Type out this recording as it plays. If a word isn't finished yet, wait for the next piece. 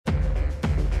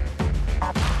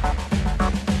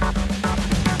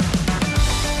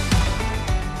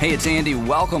Hey, it's Andy.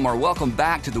 Welcome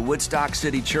back to the Woodstock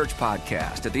City Church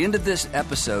podcast. At the end of this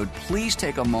episode, please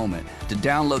take a moment to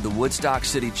download the Woodstock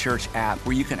City Church app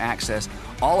where you can access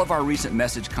all of our recent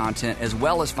message content as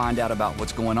well as find out about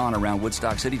what's going on around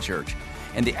Woodstock City Church.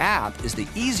 And the app is the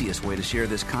easiest way to share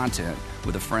this content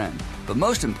with a friend. But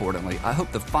most importantly, I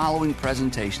hope the following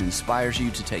presentation inspires you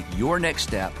to take your next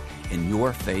step in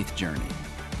your faith journey.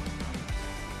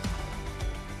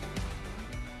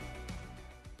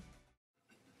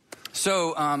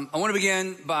 So I want to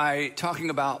begin by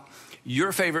talking about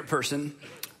your favorite person.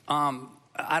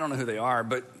 I don't know who they are,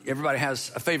 but everybody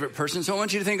has a favorite person. So I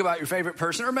want you to think about your favorite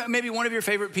person, or maybe one of your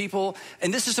favorite people.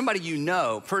 And this is somebody you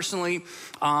know personally.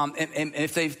 And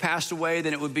if they've passed away,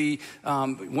 then it would be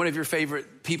one of your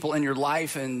favorite people in your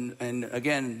life. And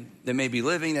again, they may be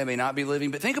living, they may not be living.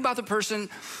 But think about the person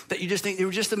that you just think they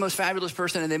were just the most fabulous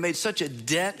person, and they made such a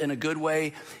dent in a good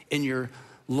way in your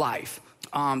life.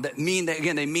 They mean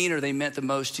or they meant the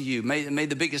most to you, made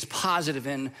the biggest positive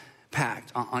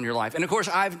impact on your life. And of course,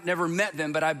 I've never met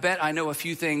them, but I bet I know a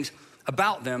few things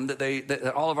about them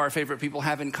that all of our favorite people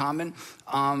have in common.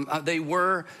 They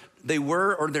were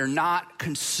or they're not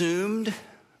consumed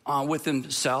with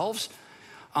themselves.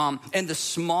 And the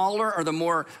smaller or the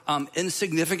more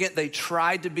insignificant they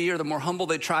tried to be, or the more humble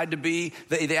they tried to be,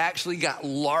 they actually got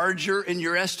larger in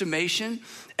your estimation.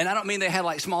 And I don't mean they had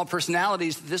like small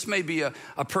personalities. This may be a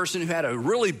person who had a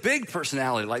really big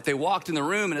personality. Like they walked in the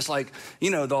room and it's like,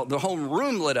 the whole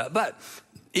room lit up. But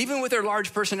even with their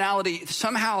large personality,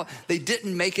 somehow they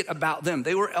didn't make it about them.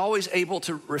 They were always able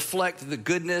to reflect the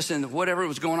goodness and whatever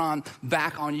was going on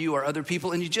back on you or other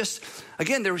people. And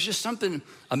there was just something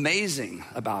amazing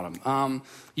about them.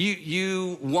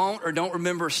 You won't or don't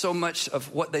remember so much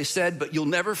of what they said, but you'll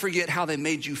never forget how they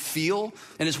made you feel.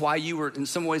 And it's why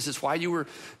it's why you were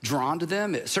drawn to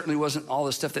them. It certainly wasn't all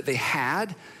the stuff that they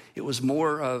had. It was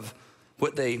more of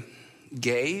what they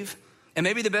gave. And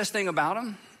maybe the best thing about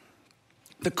them,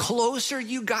 the closer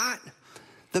you got,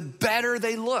 the better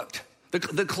they looked.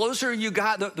 The closer you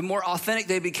got, the more authentic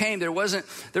they became. There wasn't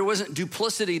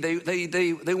duplicity.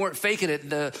 They weren't faking it.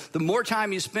 The more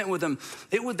time you spent with them,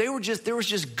 there was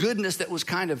just goodness that was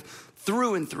kind of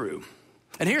through and through.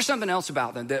 And here's something else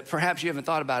about them that perhaps you haven't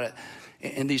thought about it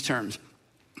in these terms.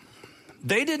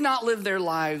 They did not live their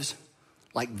lives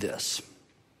like this.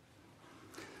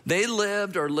 They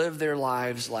lived their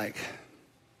lives like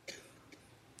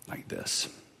this.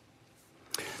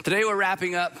 Today we're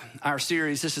wrapping up our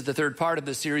series. This is the third part of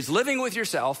the series, Living with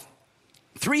Yourself,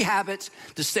 3 habits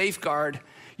to safeguard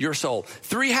your soul.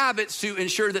 3 habits to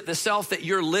ensure that the self that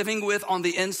you're living with on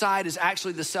the inside is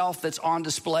actually the self that's on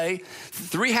display.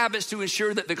 3 habits to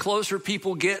ensure that the closer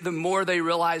people get, the more they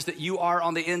realize that you are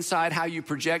on the inside, how you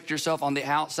project yourself on the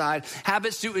outside.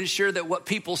 Habits to ensure that what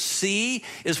people see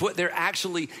is what they're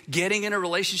actually getting in a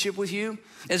relationship with you.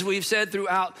 As we've said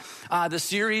throughout the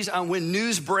series, when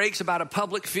news breaks about a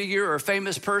public figure or a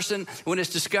famous person, when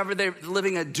it's discovered they're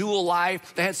living a dual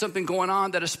life, they had something going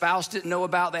on that a spouse didn't know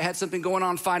about, they had something going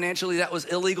on financially that was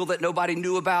illegal that nobody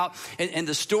knew about, and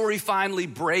the story finally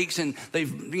breaks, and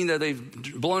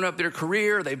they've blown up their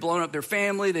career, they've blown up their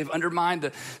family, they've undermined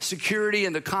the security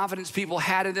and the confidence people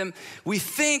had in them. We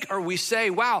think or we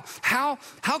say, wow, how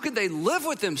could they live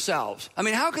with themselves? I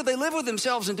mean, how could they live with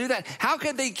themselves and do that? How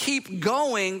could they keep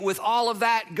going with all of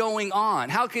that going on?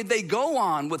 How could they go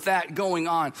on with that going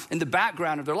on in the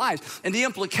background of their lives? And the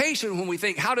implication when we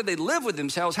think, how did they live with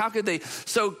themselves? How could they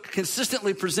so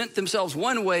consistently present themselves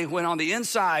one way when on the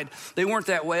inside they weren't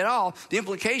that way at all? The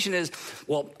implication is,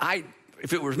 well,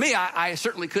 if it was me, I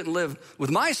certainly couldn't live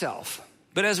with myself.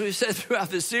 But as we've said throughout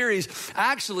this series,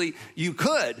 actually you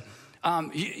could.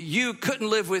 You couldn't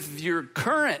live with your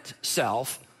current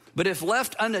self. But if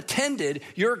left unattended,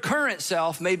 your current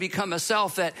self may become a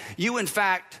self that you, in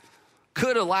fact,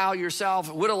 would allow you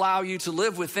to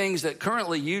live with things that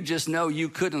currently you just know you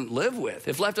couldn't live with.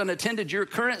 If left unattended, your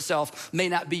current self may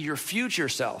not be your future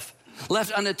self.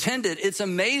 Left unattended, it's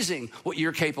amazing what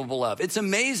you're capable of. It's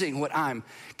amazing what I'm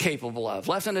capable of.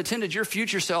 Left unattended, your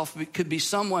future self could be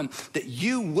someone that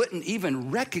you wouldn't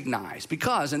even recognize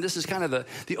because, and this is kind of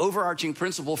the overarching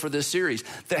principle for this series,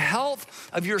 the health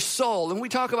of your soul. And when we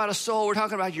talk about a soul, we're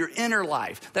talking about your inner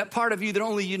life, that part of you that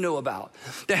only you know about.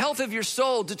 The health of your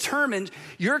soul determines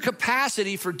your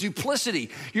capacity for duplicity,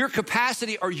 your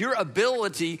capacity or your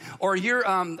ability or your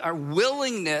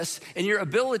willingness and your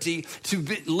ability to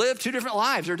live 2 different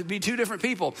lives or to be 2 different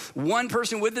people. One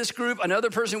person with this group,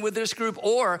 another person with this group,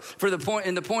 or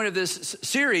in the point of this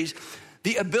series,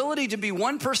 The ability to be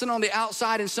one person on the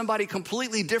outside and somebody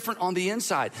completely different on the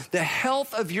inside. The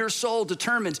health of your soul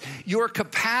determines your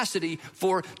capacity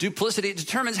for duplicity. It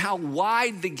determines how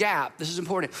wide the gap, this is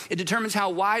important, it determines how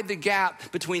wide the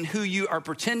gap between who you are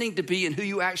pretending to be and who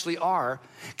you actually are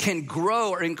can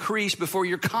grow or increase before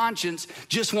your conscience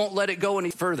just won't let it go any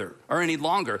further or any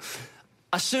longer,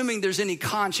 assuming there's any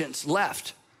conscience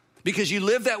left. Because you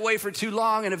live that way for too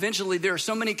long and eventually there are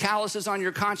so many calluses on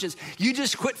your conscience, you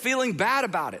just quit feeling bad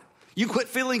about it. You quit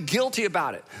feeling guilty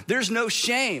about it. There's no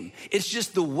shame. It's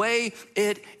just the way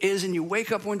it is. And you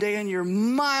wake up one day and you're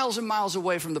miles and miles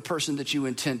away from the person that you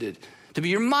intended to be.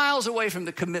 You're miles away from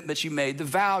the commitments you made, the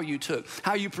vow you took,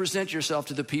 how you present yourself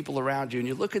to the people around you. And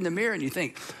you look in the mirror and you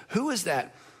think, who is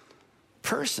that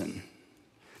person?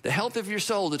 The health of your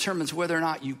soul determines whether or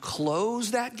not you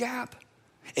close that gap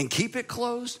and keep it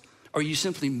closed, or you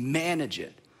simply manage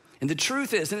it. And the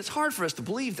truth is, and it's hard for us to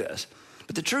believe this,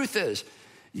 but the truth is,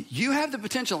 you have the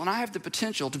potential and I have the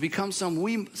potential to become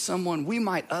someone we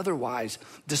might otherwise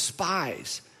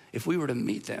despise if we were to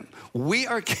meet them. We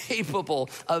are capable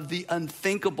of the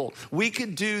unthinkable. We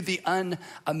could do the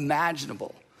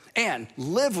unimaginable and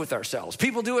live with ourselves.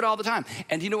 People do it all the time.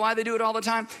 And do you know why they do it all the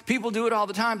time? People do it all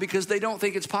the time because they don't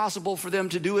think it's possible for them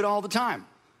to do it all the time.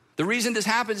 The reason this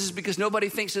happens is because nobody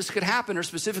thinks this could happen, or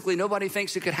specifically nobody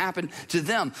thinks it could happen to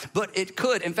them, but it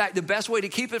could. In fact, the best way to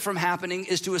keep it from happening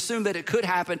is to assume that it could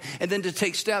happen and then to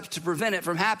take steps to prevent it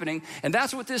from happening. And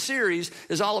that's what this series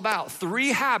is all about. 3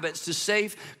 habits to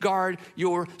safeguard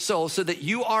your soul so that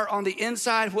you are on the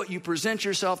inside what you present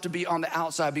yourself to be on the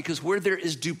outside. Because where there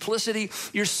is duplicity,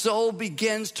 your soul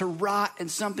begins to rot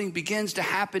and something begins to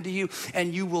happen to you,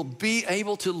 and you will be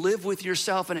able to live with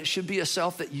yourself, and it should be a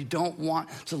self that you don't want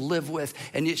to live with,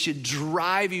 and it should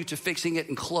drive you to fixing it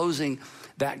and closing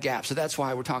that gap. So that's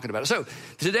why we're talking about it. So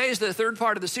today is the 3rd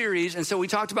part of the series, and so we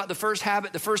talked about the first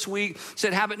habit. The first week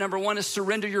said habit number 1 is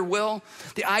surrender your will.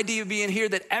 The idea being here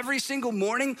that every single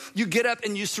morning you get up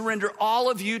and you surrender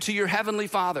all of you to your heavenly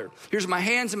Father. Here's my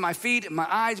hands and my feet and my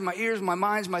eyes, my ears, my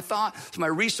minds, my thoughts, my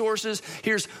resources.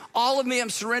 Here's all of me. I'm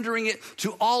surrendering it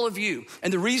to all of you.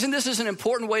 And the reason this is an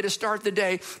important way to start the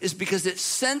day is because it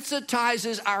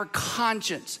sensitizes our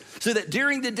conscience so that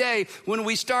during the day when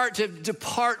we start to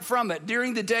depart from it,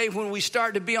 during the day when we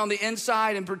start to be on the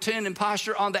inside and pretend and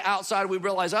posture on the outside, we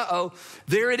realize,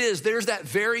 there it is. There's that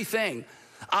very thing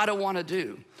I don't want to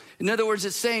do. In other words,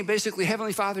 it's saying basically,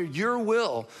 Heavenly Father, your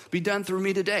will be done through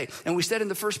me today. And we said in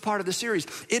the first part of the series,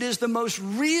 it is the most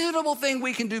reasonable thing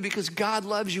we can do because God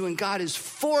loves you and God is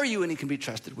for you and he can be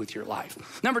trusted with your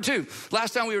life. Number 2,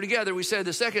 last time we were together, we said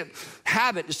the second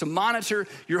habit is to monitor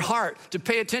your heart, to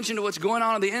pay attention to what's going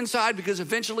on the inside because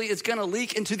eventually it's going to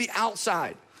leak into the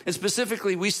outside. And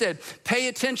specifically, we said, pay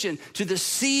attention to the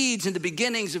seeds and the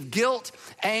beginnings of guilt,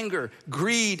 anger,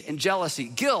 greed, and jealousy.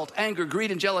 Guilt, anger, greed,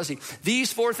 and jealousy.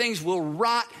 These 4 things will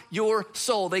rot your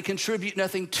soul. They contribute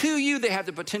nothing to you. They have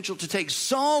the potential to take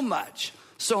so much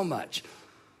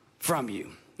from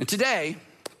you. And today,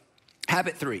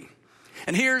 habit 3.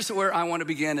 And here's where I want to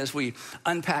begin as we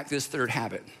unpack this 3rd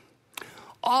habit.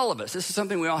 All of us, this is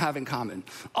something we all have in common.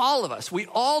 All of us, we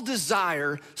all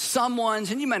desire someone's,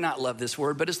 and you might not love this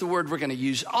word, but it's the word we're going to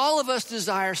use. All of us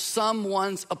desire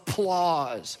someone's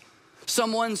applause,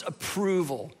 someone's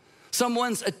approval,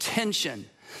 someone's attention,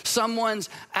 someone's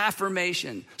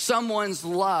affirmation, someone's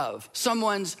love,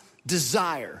 someone's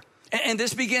desire. And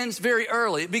this begins very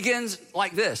early. It begins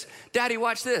like this. Daddy,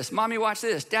 watch this. Mommy, watch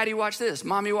this. Daddy, watch this.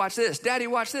 Mommy, watch this. Daddy,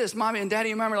 watch this. Mommy and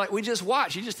Daddy and Mommy are like, we just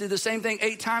watched. You just did the same thing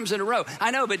 8 times in a row.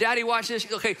 I know, but Daddy, watch this.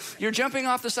 Okay, you're jumping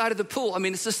off the side of the pool. I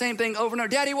mean, it's the same thing over and over.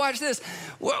 Daddy, watch this.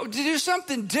 Well, do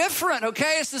something different,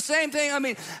 okay? It's the same thing. I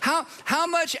mean, how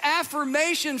much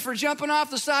affirmation for jumping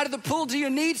off the side of the pool do you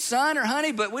need, son or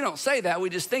honey? But we don't say that. We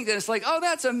just think that it's like, oh,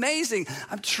 that's amazing.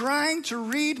 I'm trying to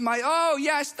read my, oh,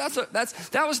 yes,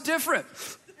 that was different.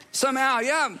 Somehow,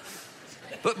 yeah.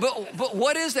 But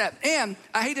what is that? And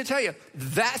I hate to tell you,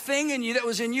 that thing in you that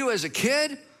was in you as a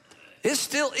kid is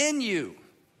still in you.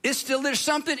 It's still, there's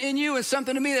something in you and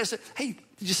something in me that said, hey,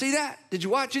 did you see that? Did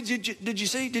you watch it? Did you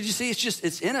see?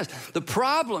 It's in us. The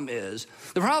problem is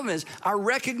our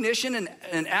recognition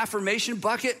and affirmation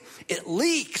bucket, it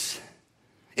leaks.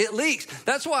 It leaks.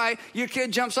 That's why your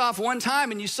kid jumps off one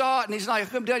time and you saw it and he's like,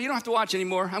 Dad, you don't have to watch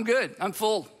anymore. I'm good. I'm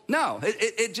full. No,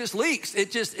 it just leaks.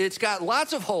 It's got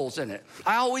lots of holes in it.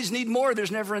 I always need more.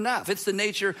 There's never enough. It's the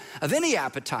nature of any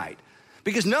appetite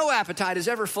because no appetite is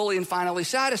ever fully and finally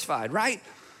satisfied, right?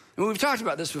 And we've talked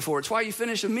about this before. It's why you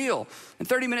finish a meal and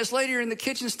 30 minutes later you're in the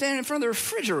kitchen standing in front of the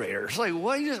refrigerator. It's like,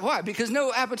 why? Because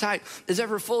no appetite is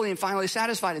ever fully and finally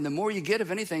satisfied. And the more you get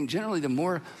of anything, generally the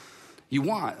more you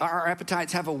want. Our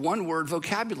appetites have a one-word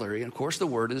vocabulary, and of course the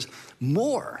word is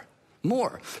more.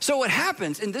 More. So what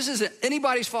happens, and this isn't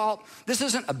anybody's fault, this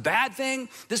isn't a bad thing,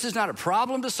 this is not a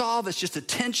problem to solve, it's just a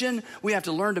tension we have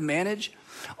to learn to manage.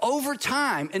 Over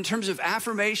time, in terms of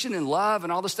affirmation and love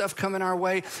and all the stuff coming our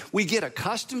way, we get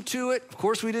accustomed to it. Of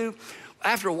course we do.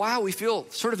 After a while, we feel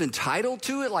sort of entitled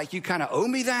to it, like you kind of owe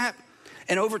me that.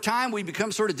 And over time, we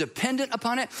become sort of dependent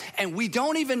upon it, and we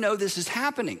don't even know this is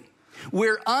happening.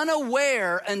 We're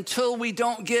unaware until we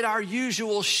don't get our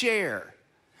usual share.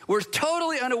 We're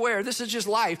totally unaware. This is just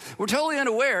life. We're totally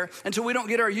unaware until we don't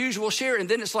get our usual share. And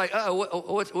then it's like,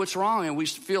 what's wrong? And we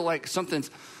feel like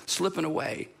something's slipping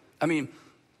away. I mean,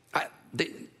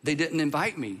 they didn't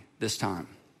invite me this time.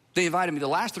 They invited me the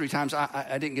last 3 times.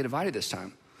 I didn't get invited this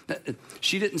time.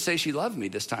 She didn't say she loved me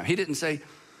this time. He didn't say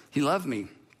he loved me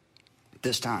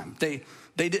this time. They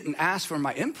didn't ask for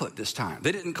my input this time.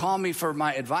 They didn't call me for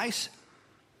my advice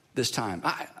this time.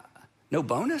 No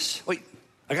bonus? Wait.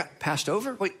 I got passed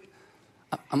over. Wait,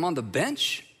 I'm on the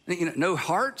bench. No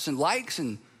hearts and likes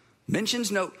and mentions.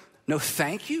 No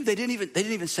thank you. They didn't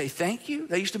even say thank you.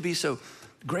 They used to be so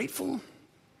grateful.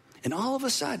 And all of a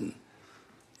sudden,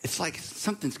 it's like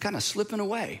something's kind of slipping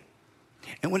away.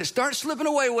 And when it starts slipping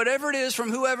away, whatever it is from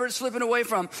whoever it's slipping away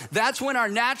from, that's when our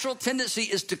natural tendency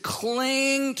is to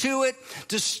cling to it,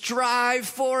 to strive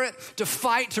for it, to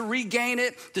fight to regain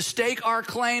it, to stake our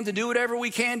claim, to do whatever we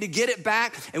can to get it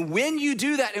back. And when you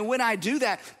do that, and when I do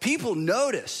that, people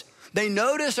notice. They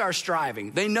notice our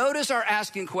striving. They notice our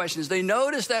asking questions. They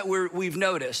notice that we've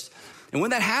noticed. And when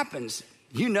that happens,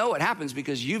 you know it happens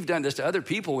because you've done this to other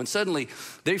people when suddenly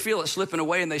they feel it slipping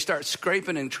away and they start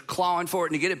scraping and clawing for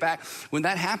it and to get it back. When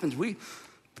that happens, we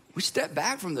step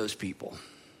back from those people.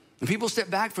 And people step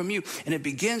back from you and it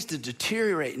begins to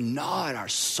deteriorate and gnaw at our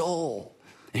soul.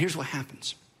 And here's what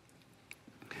happens.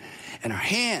 And our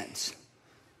hands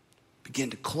begin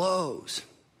to close,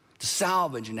 to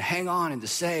salvage and to hang on and to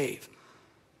save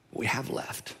what we have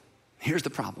left. Here's the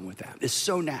problem with that. It's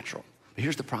so natural, but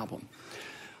here's the problem.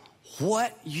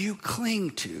 What you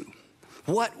cling to,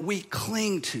 what we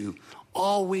cling to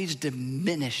always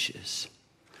diminishes.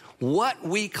 What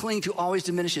we cling to always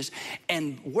diminishes.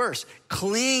 And worse,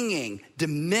 clinging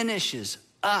diminishes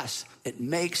us. It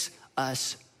makes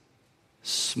us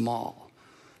small.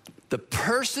 The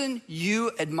person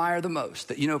you admire the most,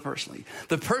 that you know personally,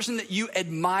 the person that you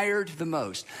admired the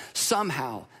most,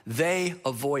 somehow they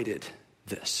avoided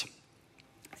this.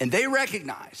 And they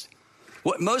recognized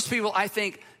what most people, I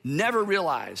think, never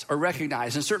realize or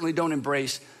recognize and certainly don't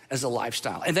embrace as a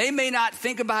lifestyle. And they may not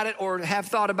think about it or have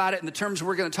thought about it in the terms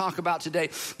we're going to talk about today,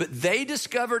 but they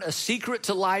discovered a secret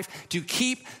to life to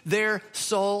keep their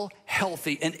soul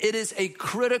healthy. And it is a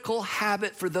critical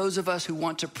habit for those of us who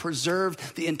want to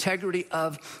preserve the integrity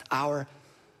of our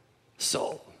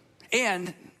soul.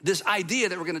 And this idea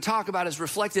that we're going to talk about is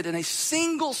reflected in a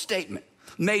single statement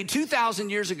made 2,000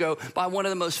 years ago by one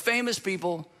of the most famous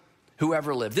people who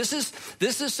ever lived. This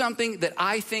is something that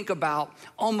I think about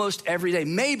almost every day,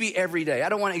 maybe every day. I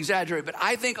don't want to exaggerate, but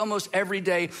I think almost every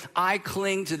day I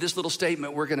cling to this little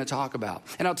statement we're going to talk about.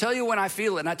 And I'll tell you when I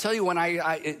feel it, and I tell you when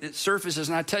it surfaces,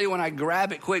 and I tell you when I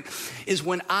grab it quick, is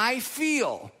when I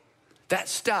feel that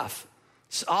stuff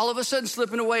all of a sudden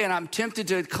slipping away and I'm tempted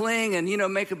to cling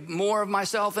and, make more of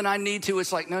myself than I need to.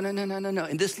 It's like, no.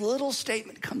 And this little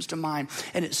statement comes to mind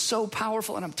and it's so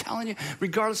powerful. And I'm telling you,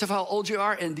 regardless of how old you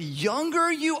are and the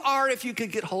younger you are, if you could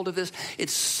get hold of this,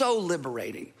 it's so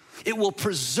liberating. It will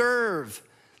preserve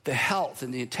the health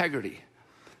and the integrity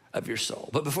of your soul.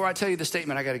 But before I tell you the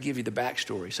statement, I got to give you the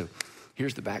backstory. So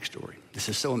here's the backstory. This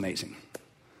is so amazing.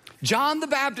 John the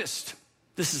Baptist.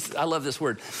 I love this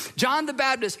word. John the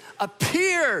Baptist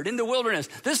appeared in the wilderness.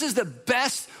 This is the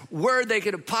best word they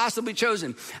could have possibly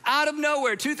chosen. Out of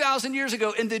nowhere, 2,000 years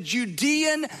ago, in the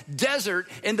Judean desert,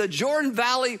 in the Jordan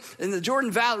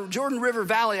River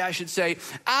Valley, I should say,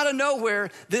 out of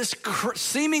nowhere, this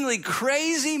seemingly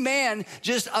crazy man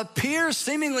just appears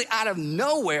seemingly out of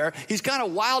nowhere. He's kind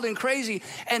of wild and crazy,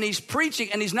 and he's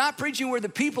preaching, and he's not preaching where the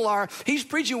people are. He's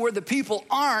preaching where the people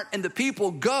aren't, and the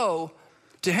people go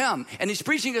to him. And he's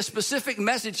preaching a specific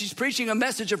message. He's preaching a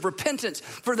message of repentance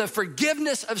for the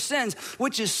forgiveness of sins,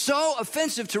 which is so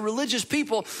offensive to religious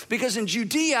people because in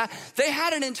Judea, they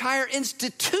had an entire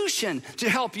institution to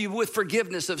help you with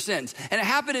forgiveness of sins. And it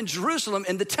happened in Jerusalem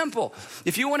in the temple.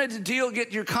 If you wanted to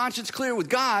get your conscience clear with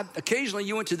God, occasionally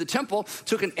you went to the temple,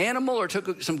 took an animal or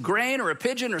took some grain or a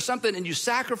pigeon or something, and you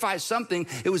sacrificed something.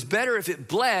 It was better if it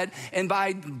bled. And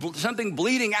by something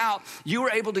bleeding out, you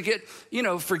were able to get,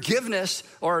 forgiveness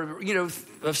or,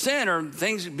 of sin or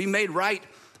things be made right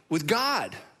with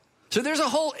God. So there's a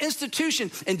whole institution,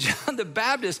 and John the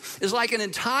Baptist is like an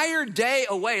entire day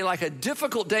away, like a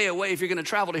difficult day away if you're going to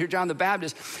travel to hear John the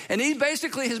Baptist. And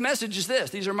his message is this.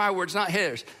 These are my words, not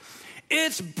his.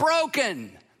 It's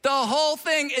broken. The whole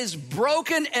thing is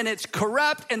broken and it's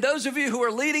corrupt. And those of you who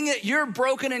are leading it, you're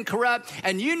broken and corrupt.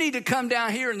 And you need to come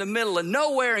down here in the middle of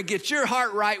nowhere and get your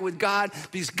heart right with God,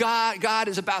 because God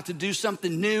is about to do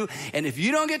something new. And if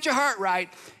you don't get your heart right,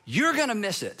 you're going to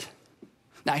miss it.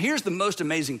 Now, here's the most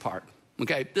amazing part,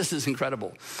 okay? This is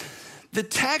incredible. The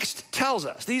text tells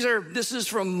us, this is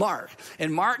from Mark,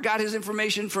 and Mark got his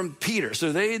information from Peter.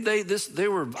 So they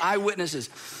were eyewitnesses.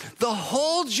 The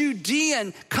whole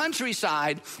Judean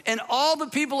countryside and all the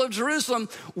people of Jerusalem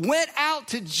went out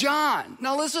to John.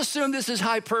 Now, let's assume this is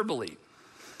hyperbole.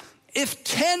 If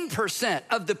 10%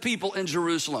 of the people in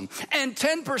Jerusalem and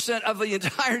 10% of the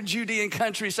entire Judean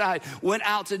countryside went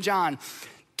out to John,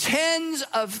 tens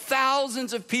of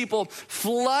thousands of people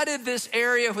flooded this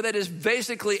area that is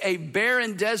basically a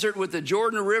barren desert with the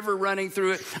Jordan River running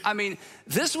through it. I mean,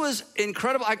 this was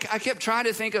incredible. I kept trying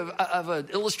to think of an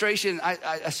illustration. I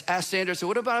asked Sandra, so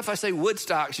what about if I say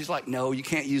Woodstock? She's like, no, you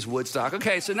can't use Woodstock.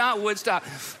 Okay, so not Woodstock,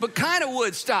 but kind of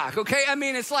Woodstock, okay? I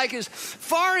mean, it's like as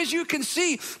far as you can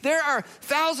see, there are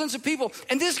thousands of people,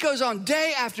 and this goes on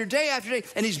day after day after day,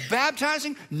 and he's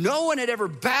baptizing. No one had ever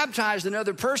baptized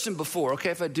another person before. Okay,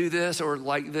 if I do this or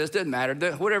like this, doesn't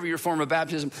matter, whatever your form of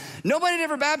baptism. Nobody had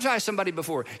ever baptized somebody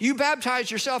before. You baptized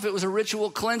yourself. It was a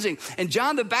ritual cleansing. And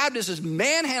John the Baptist is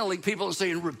manhandling people and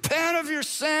saying, repent of your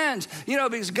sins,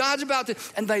 because God's about to,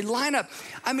 and they line up.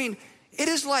 I mean, it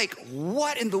is like,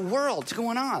 what in the world's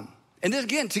going on? And then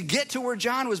again, to get to where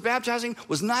John was baptizing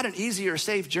was not an easy or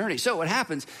safe journey. So what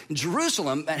happens in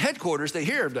Jerusalem at headquarters, they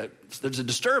hear that there's a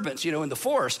disturbance, in the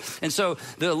force. And so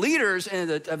the leaders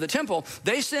of the temple,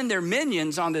 they send their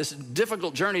minions on this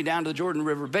difficult journey down to the Jordan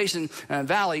River Basin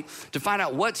Valley to find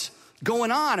out what's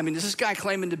going on. I mean, is this guy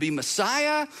claiming to be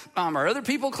Messiah? Are other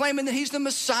people claiming that he's the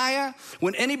Messiah?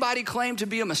 When anybody claimed to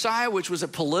be a Messiah, which was a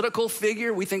political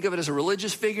figure, we think of it as a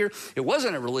religious figure. It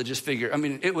wasn't a religious figure. I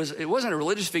mean, it wasn't a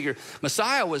religious figure.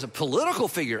 Messiah was a political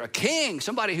figure, a king,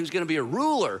 somebody who's going to be a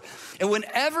ruler. And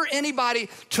whenever anybody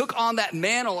took on that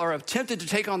mantle or attempted to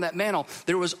take on that mantle,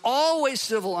 there was always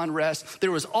civil unrest. There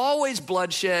was always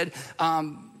bloodshed.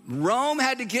 Rome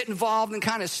had to get involved and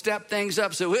kind of step things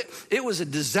up. So it was a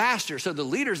disaster. So the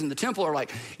leaders in the temple are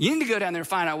like, you need to go down there and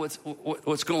find out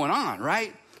what's going on,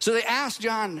 right? So they asked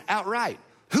John outright,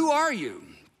 who are you?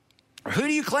 Or who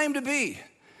do you claim to be?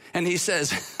 And he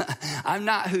says, I'm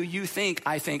not who you think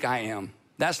I am.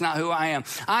 That's not who I am.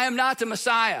 I am not the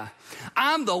Messiah.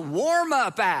 I'm the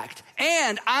warm-up act,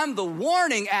 and I'm the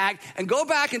warning act. And go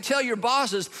back and tell your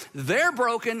bosses, they're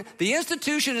broken. The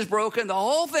institution is broken. The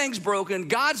whole thing's broken.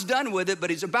 God's done with it, but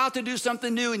he's about to do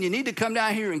something new, and you need to come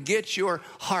down here and get your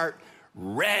heart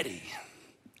ready.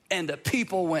 And the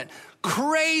people went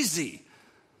crazy.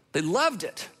 They loved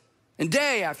it. And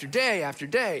day after day after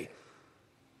day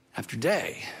after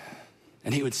day.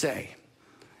 And he would say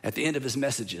at the end of his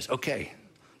messages, okay,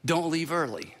 don't leave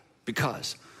early,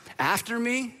 because after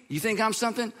me, you think I'm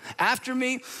something? After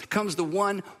me comes the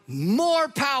one more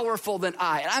powerful than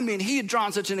I. And I mean, he had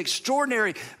drawn such an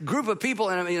extraordinary group of people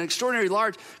and an extraordinary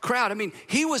large crowd. I mean,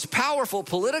 he was powerful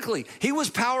politically. He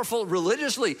was powerful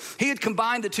religiously. He had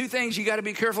combined the two things you got to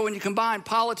be careful when you combine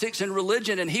politics and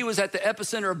religion. And he was at the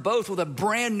epicenter of both with a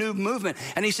brand new movement.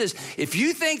 And he says, if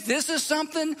you think this is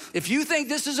something, if you think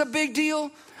this is a big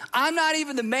deal, I'm not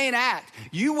even the main act.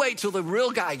 You wait till the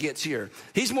real guy gets here.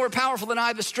 He's more powerful than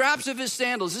I. The straps of his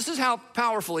sandals, this is how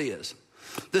powerful he is.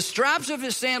 The straps of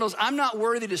his sandals, I'm not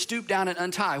worthy to stoop down and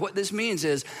untie. What this means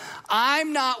is,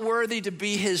 I'm not worthy to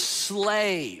be his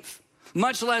slave,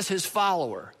 much less his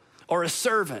follower or a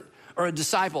servant or a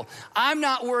disciple. I'm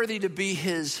not worthy to be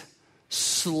his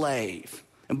slave.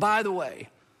 And by the way,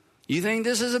 you think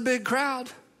this is a big crowd?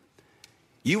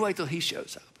 You wait till he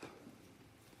shows up.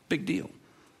 Big deal.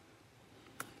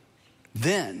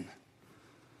 Then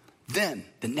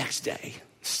the next day,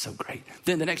 so great.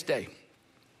 Then the next day,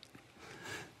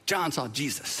 John saw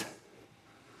Jesus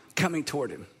coming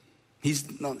toward him. He's,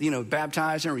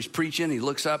 baptizing, or he's preaching. He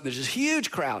looks up, there's this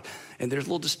huge crowd, and there's a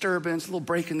little disturbance, a little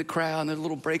break in the crowd, and there's a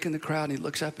little break in the crowd, and he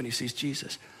looks up and he sees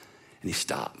Jesus, and he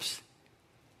stops.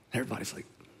 And everybody's like,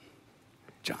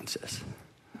 John says,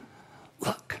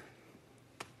 look.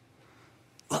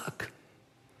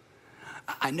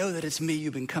 I know that it's me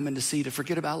you've been coming to see to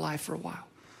forget about life for a while.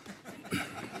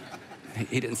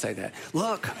 He didn't say that.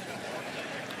 Look,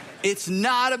 It's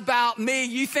not about me.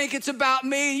 You think it's about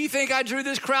me. You think I drew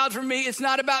this crowd for me. It's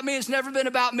not about me. It's never been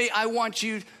about me. I want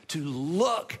you to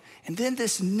look. And then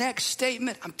this next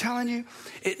statement, I'm telling you,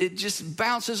 it just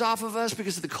bounces off of us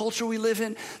because of the culture we live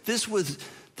in. This was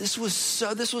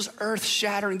earth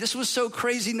shattering. This was so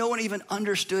crazy. No one even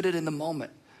understood it in the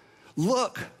moment.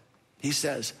 Look, he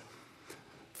says,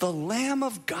 the Lamb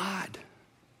of God.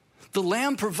 The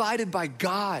lamb provided by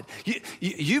God.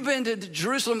 You've been to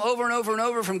Jerusalem over and over and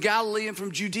over from Galilee and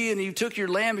from Judea, and you took your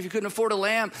lamb. If you couldn't afford a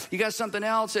lamb, you got something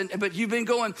else. But you've been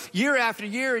going year after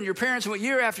year, and your parents went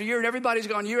year after year, and everybody's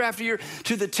gone year after year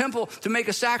to the temple to make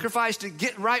a sacrifice to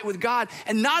get right with God.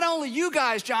 And not only you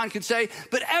guys, John could say,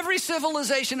 but every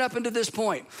civilization up until this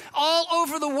point, all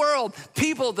over the world,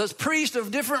 people, the priests of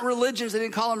different religions, they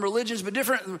didn't call them religions, but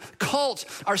different cults,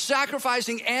 are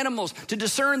sacrificing animals to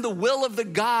discern the will of the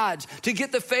gods, to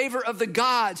get the favor of the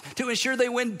gods, to ensure they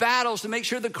win battles, to make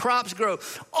sure the crops grow.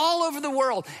 All over the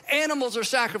world, animals are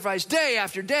sacrificed day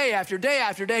after day after day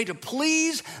after day to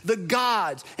please the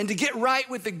gods and to get right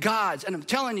with the gods. And I'm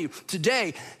telling you,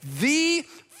 today, the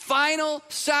final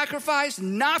sacrifice,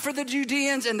 not for the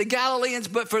Judeans and the Galileans,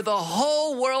 but for the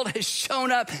whole world has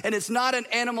shown up. And it's not an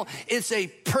animal, it's a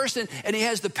person, and he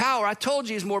has the power. I told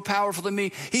you he's more powerful than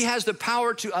me. He has the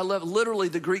power to, I love literally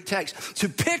the Greek text, to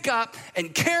pick up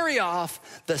and carry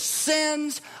off the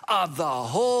sins of the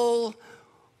whole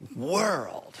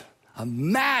world.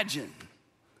 Imagine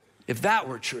if that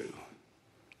were true.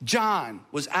 John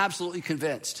was absolutely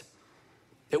convinced.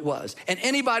 It was. And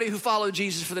anybody who followed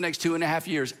Jesus for the next 2.5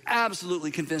 years,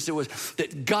 absolutely convinced it was,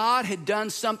 that God had done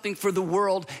something for the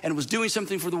world and was doing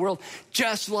something for the world,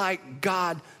 just like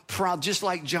John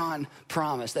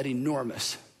promised, that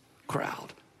enormous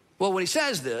crowd. Well, when he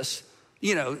says this,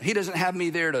 he doesn't have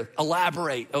me there to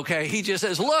elaborate, okay? He just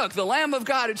says, look, the Lamb of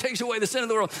God who takes away the sin of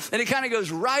the world. And it kind of goes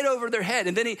right over their head.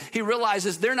 And then he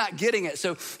realizes they're not getting it.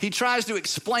 So he tries to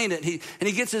explain it. He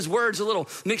gets his words a little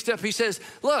mixed up. He says,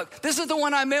 look, this is the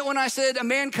one I meant when I said a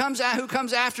man who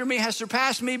comes after me has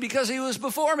surpassed me because he was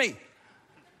before me.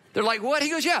 They're like, what? He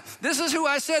goes, yeah, this is who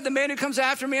I said. The man who comes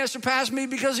after me has surpassed me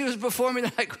because he was before me.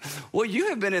 They're like, well, you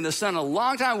have been in the sun a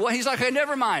long time. Well, he's like, hey,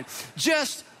 never mind.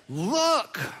 Just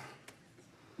look.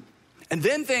 And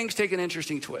then things take an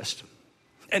interesting twist.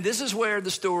 And this is where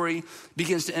the story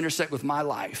begins to intersect with my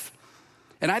life.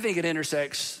 And I think it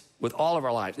intersects with all of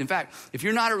our lives. In fact, if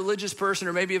you're not a religious person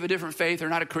or maybe of a different faith or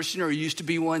not a Christian or you used to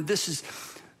be one, this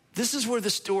is where the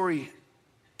story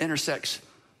intersects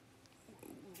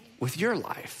with your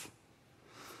life.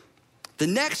 The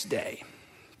next day,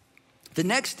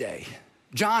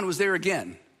 John was there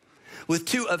again with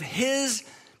two of his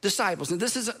disciples. And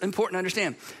this is important to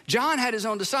understand. John had his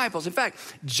own disciples. In fact,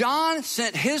 John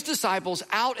sent his disciples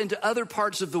out into other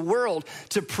parts of the world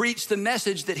to preach the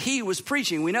message that he was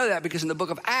preaching. We know that because in the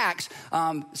book of Acts,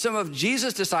 some of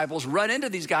Jesus' disciples run into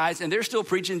these guys and they're still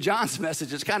preaching John's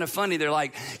message. It's kind of funny. They're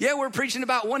like, yeah, we're preaching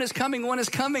about one is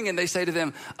coming. And they say to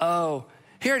them, oh,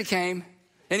 here he came.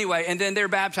 Anyway, and then they're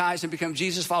baptized and become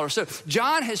Jesus followers. So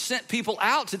John has sent people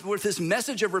out with this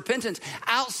message of repentance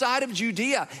outside of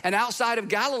Judea and outside of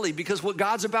Galilee, because what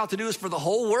God's about to do is for the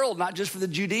whole world, not just for the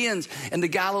Judeans and the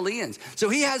Galileans. So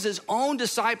he has his own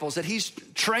disciples that he's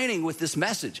training with this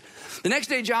message. The next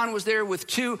day, John was there with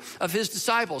two of his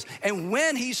disciples. And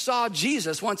when he saw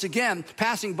Jesus once again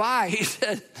passing by, he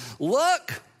said,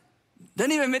 look,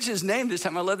 didn't even mention his name this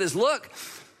time. I love this. Look,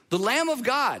 the Lamb of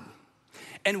God.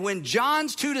 And when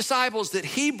John's two disciples that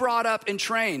he brought up and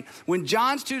trained, when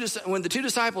the two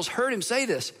disciples heard him say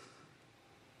this,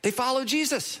 they followed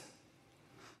Jesus.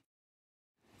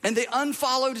 And they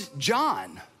unfollowed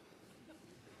John.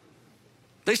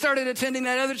 They started attending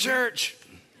that other church.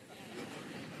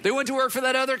 They went to work for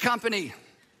that other company.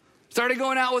 Started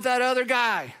going out with that other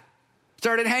guy.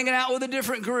 Started hanging out with a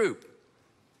different group.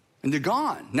 And they're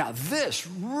gone. Now, this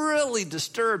really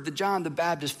disturbed the John the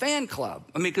Baptist fan club.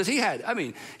 Because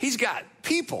he's got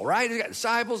people, right? He's got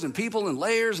disciples and people and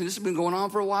layers, and this has been going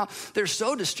on for a while. They're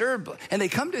so disturbed, and they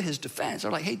come to his defense.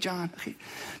 They're like, hey, John, okay,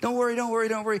 don't worry.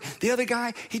 The other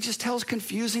guy, he just tells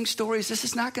confusing stories. This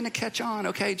is not going to catch on,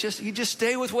 okay? You just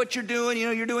stay with what you're doing.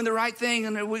 You're doing the right thing,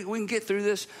 and we can get through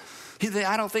this.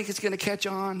 I don't think it's going to catch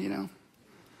on,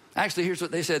 Actually, here's what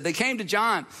they said. They came to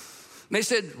John. And they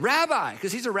said, Rabbi,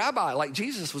 because he's a rabbi, like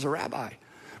Jesus was a rabbi.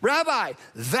 Rabbi,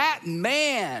 that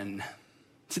man,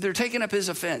 see, they're taking up his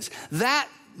offense. That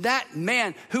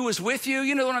man who was with you,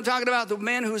 you know what I'm talking about? The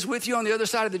man who was with you on the other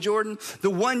side of the Jordan, the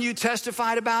one you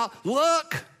testified about.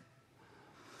 Look,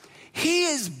 he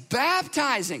is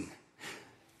baptizing.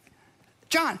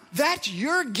 John, that's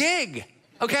your gig.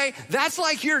 Okay, that's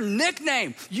like your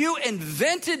nickname. You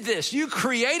invented this. You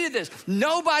created this.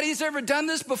 Nobody's ever done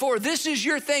this before. This is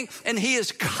your thing, and he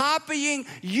is copying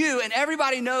you, and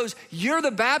everybody knows you're the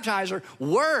baptizer.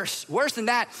 Worse than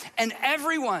that, and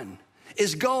everyone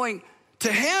is going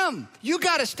to him. You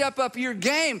got to step up your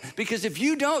game, because if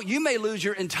you don't, you may lose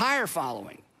your entire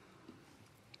following.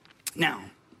 Now,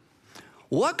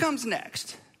 what comes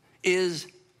next is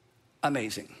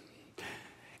amazing.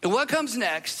 And what comes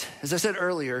next, as I said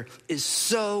earlier, is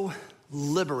so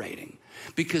liberating,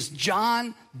 because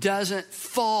John doesn't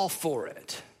fall for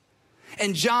it.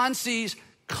 And John sees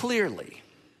clearly.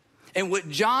 And what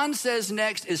John says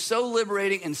next is so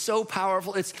liberating and so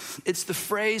powerful. It's the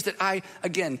phrase that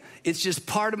it's just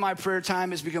part of my prayer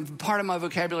time. It's become part of my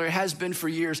vocabulary. It has been for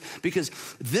years, because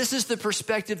this is the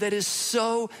perspective that is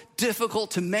so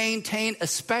difficult to maintain,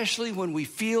 especially when we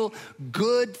feel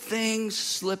good things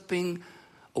slipping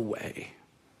away.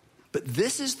 But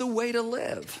this is the way to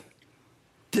live.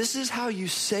 This is how you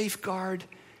safeguard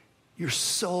your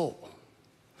soul.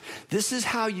 This is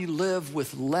how you live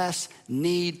with less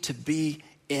need to be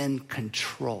in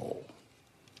control.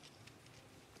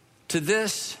 To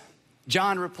this,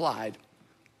 John replied,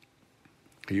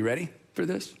 are you ready for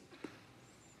this?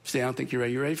 Steve, I don't think you're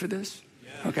ready. You ready for this?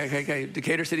 Yeah. Okay.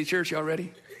 Decatur City Church, y'all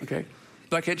ready? Okay.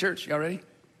 Buckhead Church, y'all ready?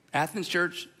 Athens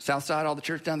Church, South Side, all the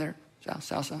church down there,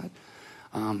 South Side.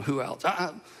 Who else?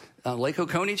 Lake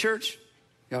Oconee Church,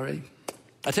 y'all ready?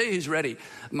 I tell you who's ready.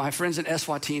 My friends in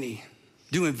Eswatini,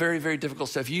 doing very, very difficult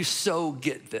stuff. You so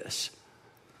get this.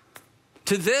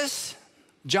 To this,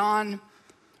 John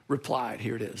replied,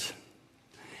 here it is.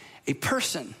 A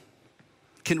person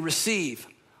can receive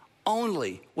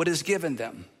only what is given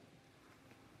them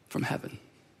from heaven.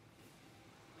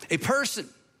 A person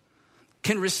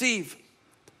can receive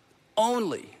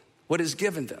only what is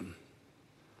given them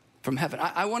from heaven.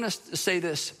 I want us to say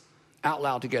this out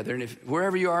loud together. And if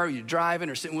wherever you are, you're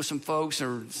driving or sitting with some folks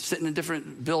or sitting in a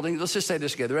different building, let's just say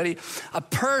this together. Ready? A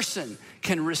person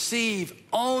can receive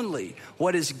only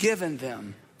what is given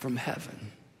them from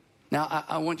heaven. Now,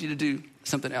 I want you to do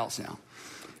something else now.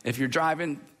 If you're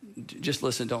driving, just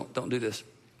listen, don't do this.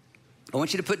 I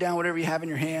want you to put down whatever you have in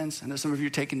your hands. I know some of you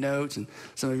are taking notes and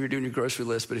some of you are doing your grocery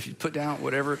list, but if you put down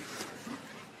whatever,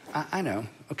 I know,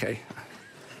 okay.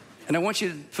 And I want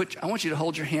you to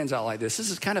hold your hands out like this. This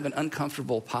is kind of an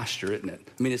uncomfortable posture, isn't it?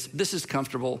 I mean, this is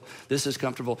comfortable. This is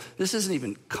comfortable. This isn't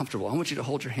even comfortable. I want you to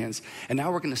hold your hands. And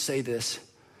now we're going to say this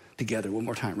together one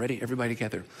more time. Ready? Everybody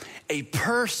together. A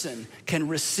person can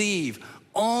receive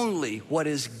only what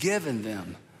is given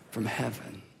them from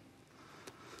heaven.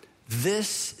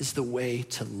 This is the way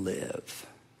to live.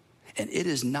 And it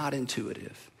is not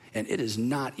intuitive. And it is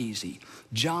not easy.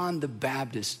 John the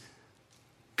Baptist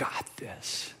got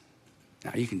this.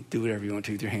 Now, you can do whatever you want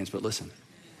to with your hands, but listen.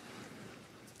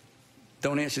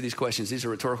 Don't answer these questions. These are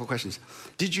rhetorical questions.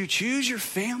 Did you choose your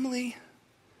family?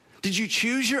 Did you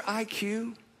choose your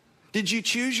IQ? Did you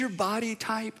choose your body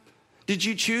type? Did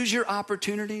you choose your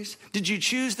opportunities? Did you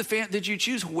choose Did you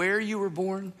choose where you were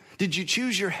born? Did you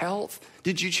choose your health?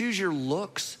 Did you choose your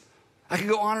looks? I could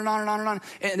go on and on and on and on.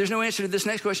 And there's no answer to this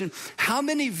next question. How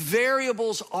many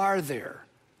variables are there?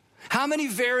 How many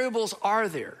variables are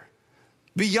there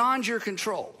beyond your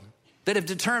control that have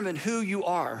determined who you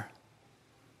are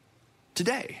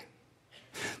today?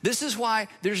 This is why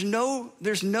there's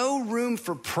no room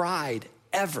for pride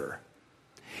ever.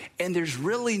 And there's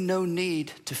really no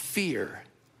need to fear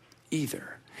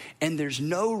either. And there's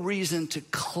no reason to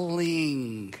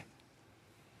cling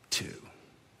to.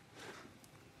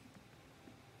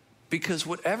 Because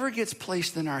whatever gets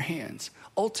placed in our hands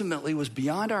ultimately was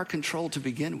beyond our control to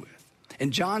begin with.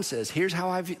 And John says, here's how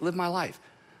I've lived my life.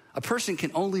 A person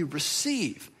can only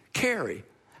receive, carry,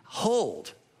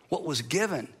 hold what was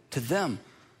given to them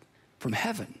from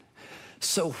heaven.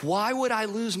 So why would I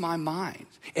lose my mind?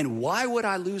 And why would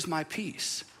I lose my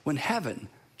peace when heaven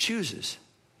chooses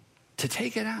to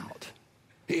take it out?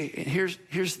 Here's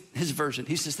his version.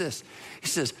 He says this. He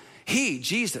says, he,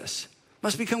 Jesus,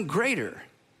 must become greater,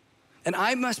 and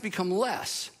I must become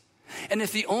less. And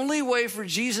if the only way for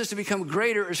Jesus to become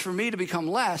greater is for me to become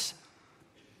less,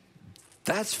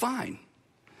 that's fine.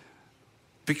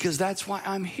 Because that's why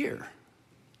I'm here.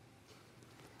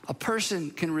 A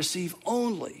person can receive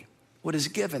only what is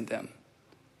given them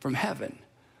from heaven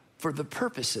for the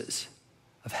purposes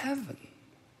of heaven.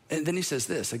 And then he says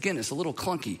this, again, it's a little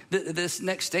clunky. This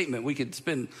next statement we could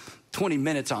spend 20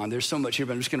 minutes on. There's so much here,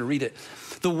 but I'm just gonna read it.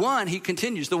 He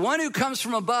continues, the one who comes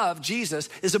from above, Jesus,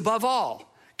 is above all.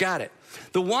 Got it.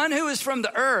 The one who is from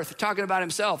the earth, talking about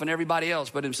himself and everybody else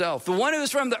but himself. The one who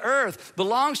is from the earth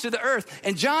belongs to the earth.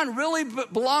 And John really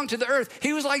belonged to the earth.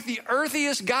 He was like the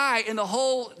earthiest guy in the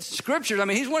whole scriptures. I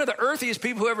mean, he's one of the earthiest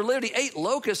people who ever lived. He ate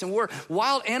locusts and wore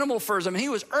wild animal furs. I mean, he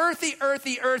was earthy.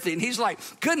 And he's like,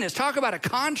 goodness, talk about a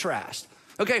contrast.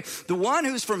 Okay, the one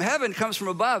who's from heaven comes from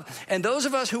above. And those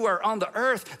of us who are on the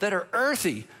earth that are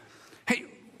earthy, hey,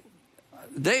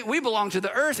 we belong to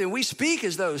the earth, and we speak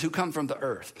as those who come from the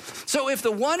earth. So if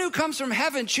the one who comes from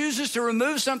heaven chooses to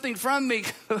remove something from me,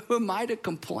 who am I to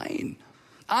complain?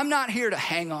 I'm not here to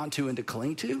hang on to and to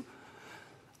cling to.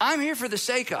 I'm here for the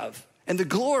sake of and the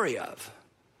glory of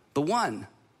the one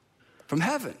from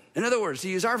heaven. In other words, to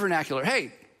use our vernacular,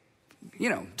 hey,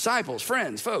 disciples,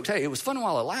 friends, folks, hey, it was fun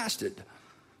while it lasted,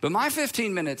 but my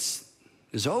 15 minutes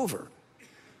is over,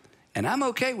 and I'm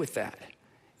okay with that.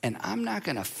 And I'm not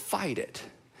going to fight it.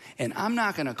 And I'm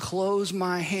not going to close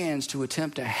my hands to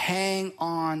attempt to hang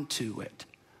on to it.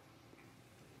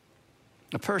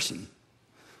 A person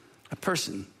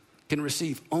can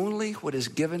receive only what is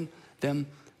given them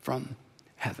from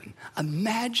heaven.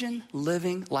 Imagine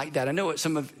living like that. I know what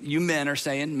some of you men are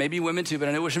saying, maybe women too, but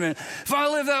I know what some men, if I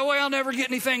live that way, I'll never get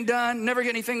anything done, never get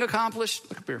anything accomplished.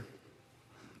 Look up here.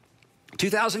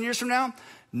 2,000 years from now,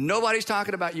 nobody's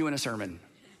talking about you in a sermon.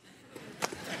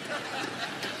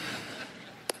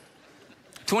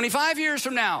 25 years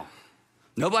from now,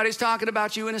 nobody's talking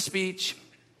about you in a speech.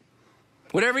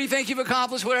 Whatever you think you've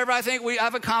accomplished, whatever I think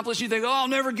I've accomplished, you think, oh, I'll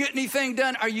never get anything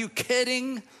done. Are you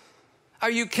kidding?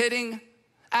 Are you kidding?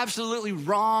 Absolutely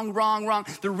wrong.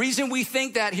 The reason we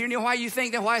think that, here, you know why you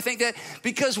think that, why I think that?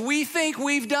 Because we think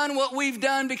we've done what we've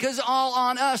done because all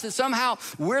on us, that somehow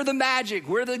we're the magic,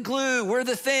 we're the glue, we're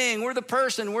the thing, we're the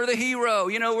person, we're the hero,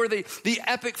 we're the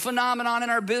epic phenomenon in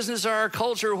our business or our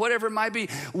culture, or whatever it might be.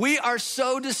 We are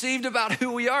so deceived about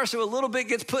who we are, so a little bit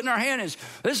gets put in our hand as,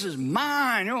 this is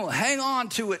mine, hang on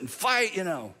to it and fight,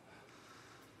 And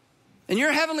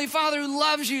your heavenly Father who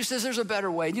loves you says there's a better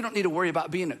way. You don't need to worry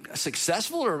about being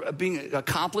successful or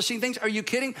accomplishing things. Are you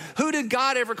kidding? Who did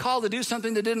God ever call to do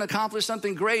something that didn't accomplish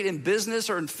something great in business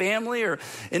or in family or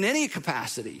in any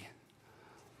capacity?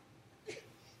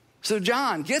 So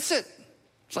John gets it.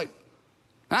 It's like,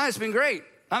 it's been great.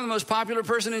 I'm the most popular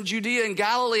person in Judea and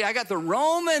Galilee. I got the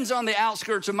Romans on the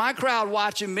outskirts of my crowd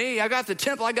watching me. I got the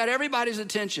temple. I got everybody's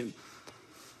attention.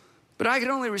 But I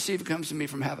can only receive what comes to me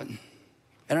from heaven.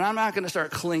 And I'm not going to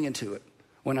start clinging to it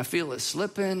when I feel it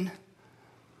slipping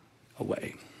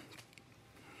away.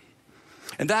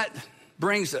 And that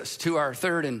brings us to our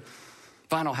third and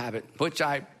final habit, which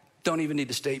I don't even need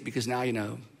to state because now you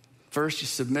know. First, you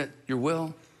submit your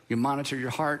will, you monitor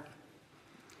your heart,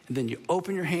 and then you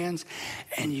open your hands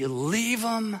and you leave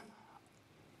them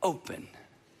open.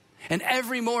 And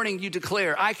every morning you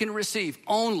declare, I can receive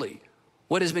only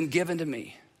what has been given to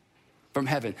me from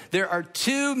heaven. There are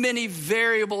too many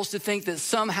variables to think that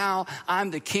somehow I'm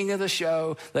the king of the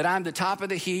show, that I'm the top of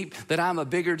the heap, that I'm a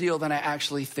bigger deal than I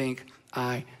actually think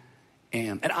I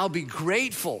am. And I'll be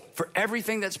grateful for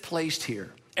everything that's placed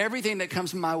here, everything that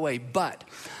comes my way, but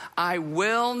I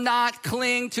will not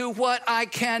cling to what I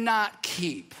cannot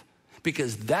keep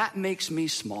because that makes me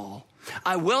small.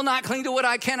 I will not cling to what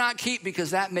I cannot keep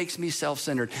because that makes me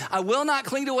self-centered. I will not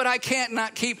cling to what I can't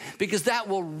not keep because that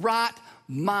will rot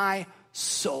my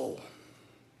soul.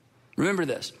 Remember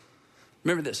this.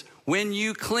 When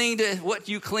you cling to what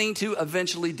you cling to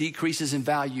eventually decreases in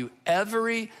value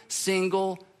every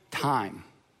single time.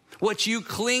 What you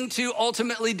cling to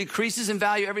ultimately decreases in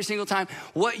value every single time.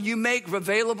 What you make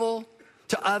available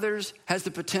to others has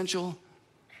the potential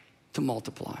to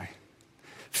multiply.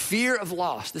 Fear of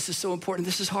loss. This is so important.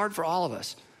 This is hard for all of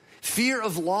us. Fear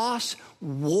of loss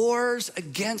wars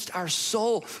against our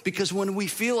soul because when we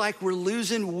feel like we're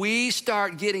losing, we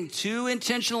start getting too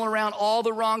intentional around all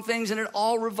the wrong things and it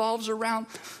all revolves around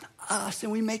us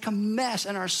and we make a mess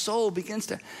and our soul begins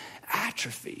to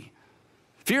atrophy.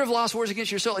 Fear of loss wars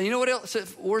against your soul. And you know what else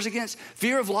it wars against?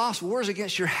 Fear of loss wars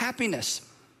against your happiness.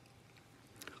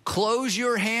 Close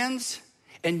your hands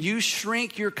and you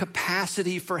shrink your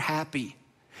capacity for happy.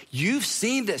 You've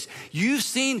seen this. You've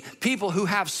seen people who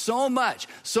have so much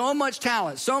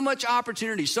talent, so much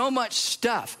opportunity, so much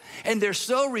stuff, and they're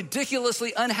so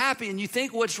ridiculously unhappy. And you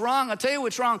think, what's wrong? I'll tell you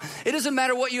what's wrong. It doesn't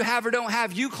matter what you have or don't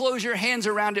have. You close your hands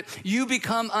around it. You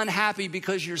become unhappy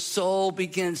because your soul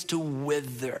begins to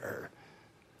wither.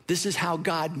 This is how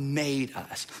God made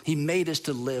us. He made us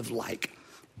to live like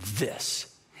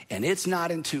this. And it's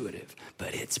not intuitive,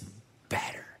 but it's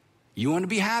better. You want to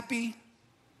be happy?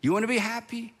 You want to be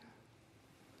happy?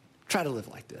 Try to live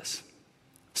like this.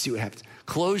 See what happens.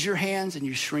 Close your hands and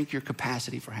you shrink your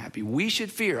capacity for happy. We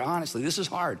should fear, honestly, this is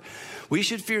hard. We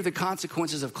should fear the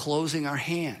consequences of closing our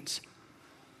hands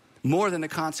more than the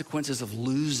consequences of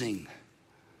losing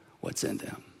what's in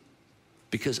them.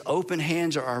 Because open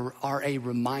hands are a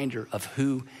reminder of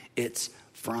who it's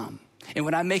from. And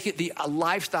when I make it a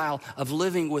lifestyle of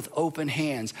living with open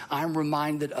hands, I'm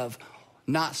reminded of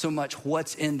not so much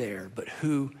what's in there, but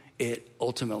who it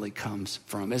ultimately comes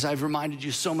from. As I've reminded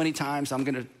you so many times, I'm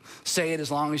gonna say it as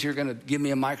long as you're gonna give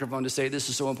me a microphone to say this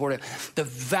is so important. The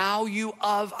value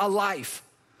of a life,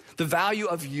 the value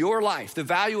of your life, the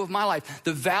value of my life,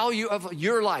 the value of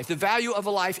your life, the value of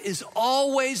a life is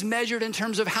always measured in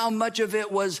terms of how much of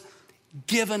it was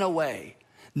given away,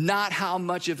 not how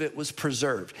much of it was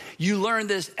preserved. You learn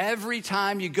this every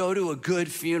time you go to a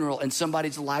good funeral and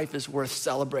somebody's life is worth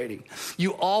celebrating.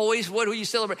 You always, what do you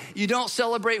celebrate? You don't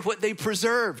celebrate what they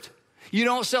preserved. You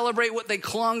don't celebrate what they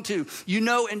clung to. You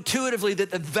know intuitively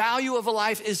that the value of a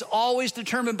life is always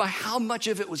determined by how much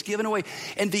of it was given away.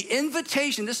 And the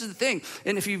invitation, this is the thing,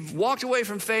 and if you've walked away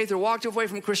from faith or walked away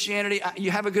from Christianity, you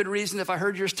have a good reason. If I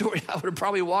heard your story, I would have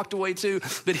probably walked away too.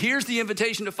 But here's the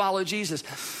invitation to follow Jesus.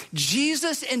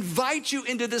 Jesus invites you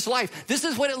into this life. This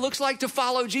is what it looks like to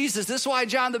follow Jesus. This is why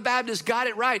John the Baptist got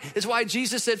it right. It's why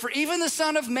Jesus said, for even the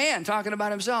Son of Man, talking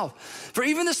about himself, for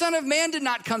even the Son of Man did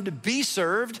not come to be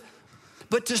served,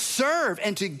 but to serve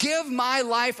and to give my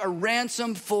life a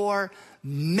ransom for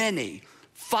many.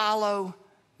 Follow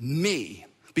me.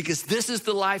 Because this is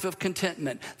the life of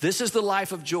contentment. This is the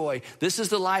life of joy. This is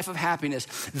the life of happiness.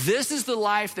 This is the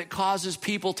life that causes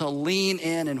people to lean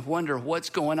in and wonder what's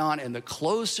going on. And the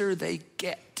closer they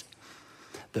get,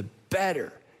 the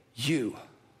better you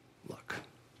look.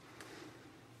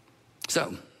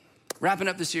 So, wrapping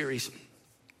up the series,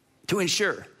 to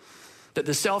ensure that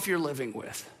the self you're living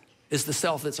with is the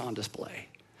self that's on display.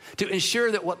 To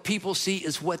ensure that what people see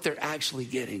is what they're actually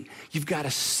getting, you've got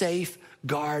to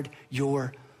safeguard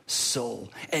your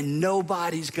soul. And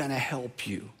nobody's gonna help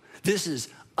you. This is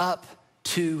up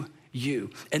to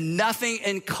you. And nothing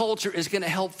in culture is gonna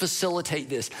help facilitate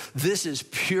this. This is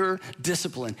pure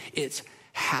discipline. It's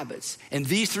habits. And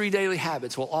these 3 daily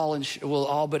habits will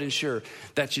all but ensure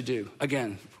that you do.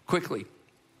 Again, quickly.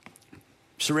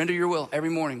 Surrender your will every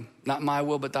morning. Not my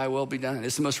will, but thy will be done.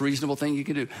 It's the most reasonable thing you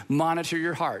can do. Monitor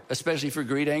your heart, especially for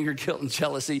greed, anger, guilt, and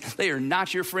jealousy. They are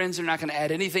not your friends. They're not going to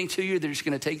add anything to you. They're just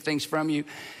going to take things from you.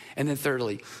 And then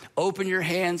thirdly, open your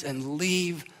hands and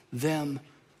leave them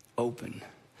open.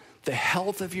 The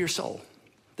health of your soul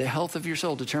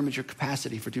determines your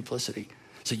capacity for duplicity.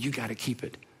 So you got to keep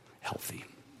it healthy.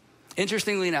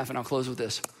 Interestingly enough, and I'll close with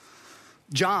this,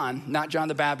 John, not John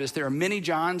the Baptist, there are many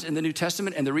Johns in the New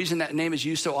Testament, and the reason that name is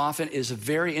used so often is a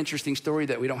very interesting story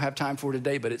that we don't have time for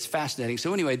today, but it's fascinating.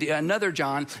 So anyway, another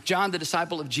John, the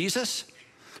disciple of Jesus,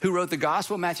 who wrote the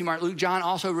gospel, Matthew, Mark, Luke. John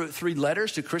also wrote 3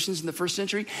 letters to Christians in the first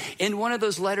century. In one of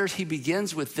those letters, he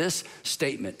begins with this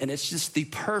statement, and it's just the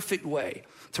perfect way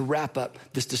to wrap up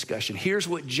this discussion. Here's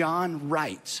what John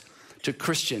writes to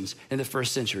Christians in the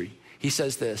first century. He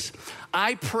says this,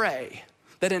 I pray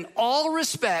that in all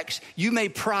respects you may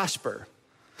prosper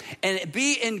and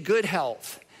be in good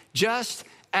health, just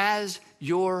as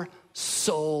your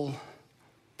soul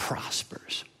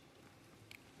prospers.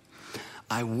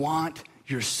 I want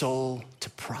your soul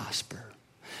to prosper.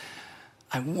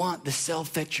 I want the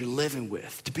self that you're living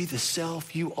with to be the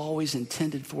self you always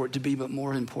intended for it to be, but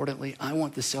more importantly, I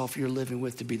want the self you're living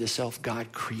with to be the self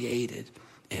God created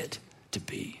it to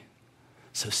be.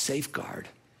 So safeguard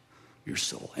your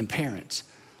soul. And parents,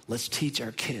 let's teach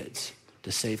our kids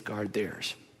to safeguard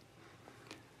theirs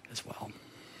as well.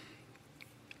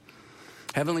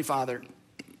 Heavenly Father,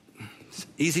 it's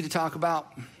easy to talk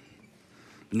about,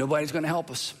 but nobody's going to help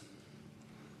us.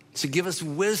 So give us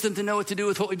wisdom to know what to do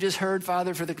with what we've just heard,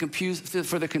 Father. For the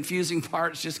confusing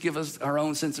parts, just give us our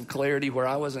own sense of clarity where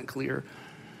I wasn't clear.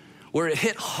 Where it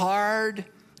hit hard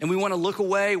and we want to look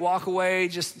away, walk away,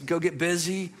 just go get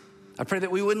busy. I pray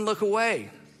that we wouldn't look away.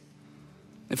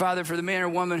 And Father, for the man or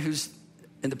woman who's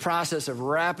in the process of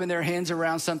wrapping their hands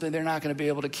around something they're not going to be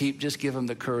able to keep, just give them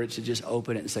the courage to just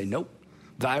open it and say, nope,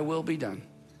 thy will be done.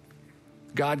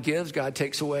 God gives, God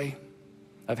takes away.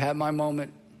 I've had my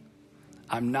moment.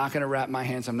 I'm not going to wrap my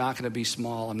hands. I'm not going to be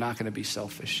small. I'm not going to be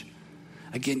selfish.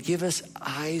 Again, give us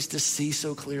eyes to see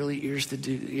so clearly, ears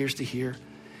to hear,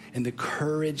 and the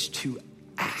courage to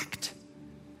act.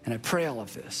 And I pray all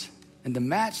of this in the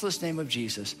matchless name of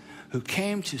Jesus, who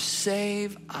came to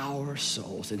save our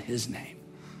souls. In his name,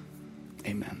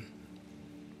 amen.